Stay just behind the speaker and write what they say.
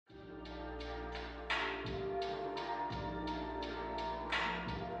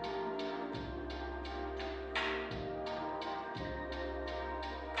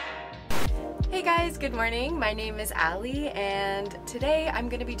Hey guys, good morning. My name is Allie and today I'm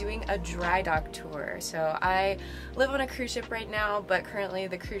going to be doing a dry dock tour. So I live on a cruise ship right now, but currently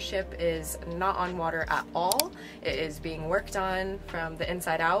the cruise ship is not on water at all. It is being worked on from the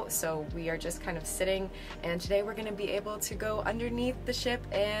inside out, so we are just kind of sitting, and today we're going to be able to go underneath the ship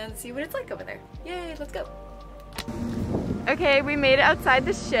and see what it's like over there. Yay, let's go. Okay, we made it outside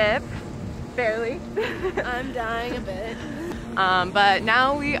the ship. Barely. I'm dying a bit. But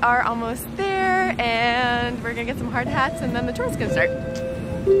now we are almost there and we're gonna get some hard hats and then the tour's gonna start.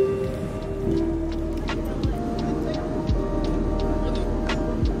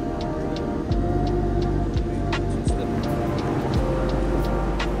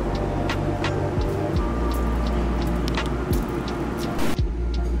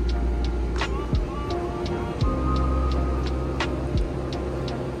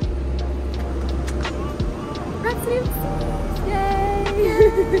 Rhapsody!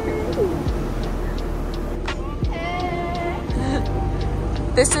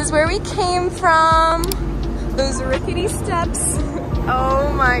 This is where we came from. Those rickety steps.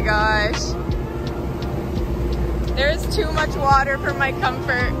 Oh my gosh. There's too much water for my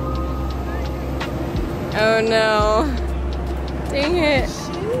comfort. Oh no. Dang it.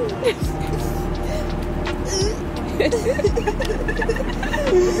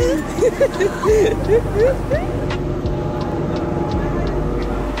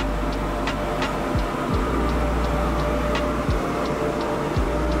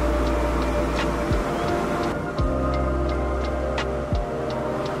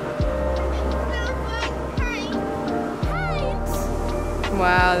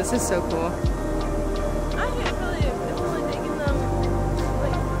 Wow, this is so cool. I can't really, it's only taking them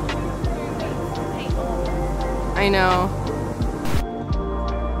like 2 weeks to paint. I know.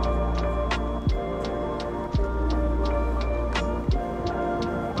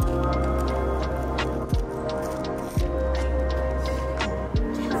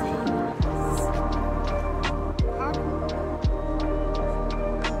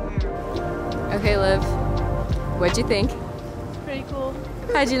 Okay, Liv, what'd you think? Pretty cool.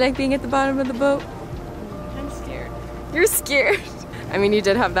 How'd you like being at the bottom of the boat? I'm scared. You're scared. I mean, you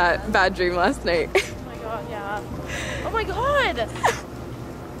did have that bad dream last night. Oh my god, yeah. Oh my god!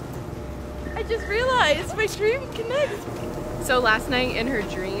 I just realized my dream connects. So last night in her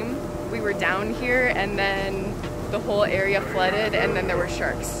dream, we were down here and then the whole area flooded and then there were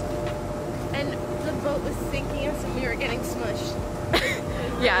sharks. And the boat was sinking and so we were getting smushed.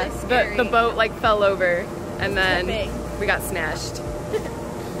 Yeah, really the boat like fell over and then big. we got snatched.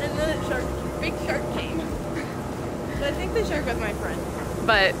 And then a big shark came. But I think the shark was my friend.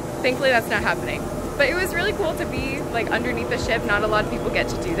 But thankfully that's not happening. But it was really cool to be like underneath the ship. Not a lot of people get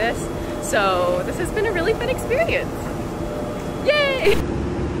to do this. So this has been a really fun experience. Yay!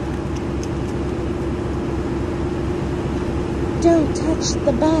 Don't touch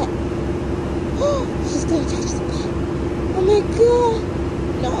the butt. Oh, she's gonna touch the butt. Oh my god.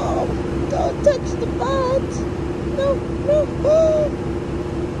 No, don't touch the butt. No, no.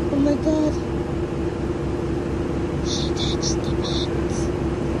 Oh my god. She touched the butt.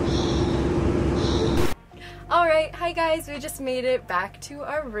 Alright, hi guys, we just made it back to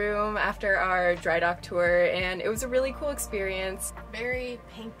our room after our dry dock tour and it was a really cool experience. Very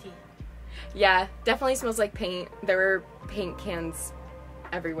painty. Yeah, definitely smells like paint. There were paint cans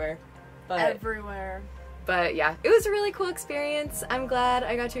everywhere. Everywhere. But yeah, it was a really cool experience. I'm glad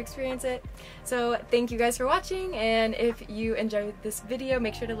I got to experience it. So thank you guys for watching, and if you enjoyed this video,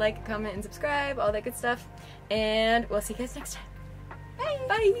 make sure to like, comment, and subscribe, all that good stuff. And we'll see you guys next time. Bye!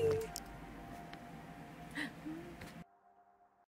 Bye!